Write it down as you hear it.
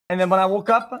And then when I woke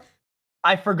up,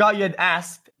 I forgot you had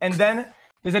asked. And then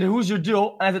they said, who's your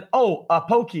duo? And I said, oh,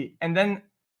 Pokey. And then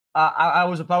I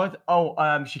was replied with,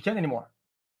 oh, she can't anymore.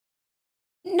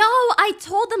 No, I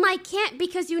told them I can't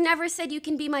because you never said you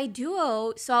can be my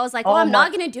duo. So I was like, well, I'm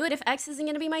not going to do it if X isn't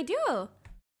going to be my duo.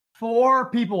 4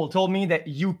 people told me that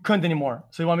you couldn't anymore.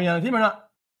 So you want me on the team or not?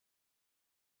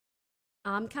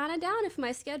 I'm kind of down. If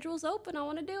my schedule's open, I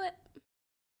want to do it.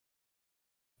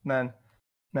 Man.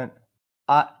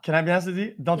 Can I be honest with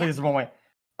you? Don't take this the wrong way.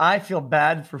 I feel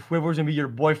bad for whoever's gonna be your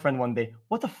boyfriend one day.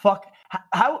 What the fuck?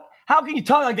 How can you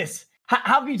talk like this?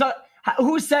 How can you talk?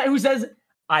 Who says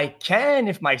I can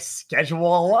if my schedule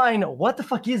align? What the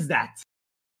fuck is that?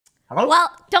 Hello? Well,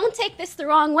 don't take this the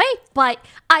wrong way, but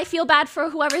I feel bad for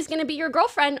whoever's going to be your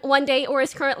girlfriend one day or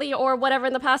is currently or whatever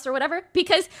in the past or whatever,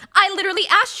 because I literally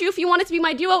asked you if you wanted to be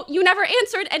my duo, you never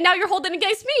answered, and now you're holding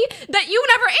against me that you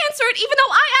never answered even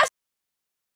though I asked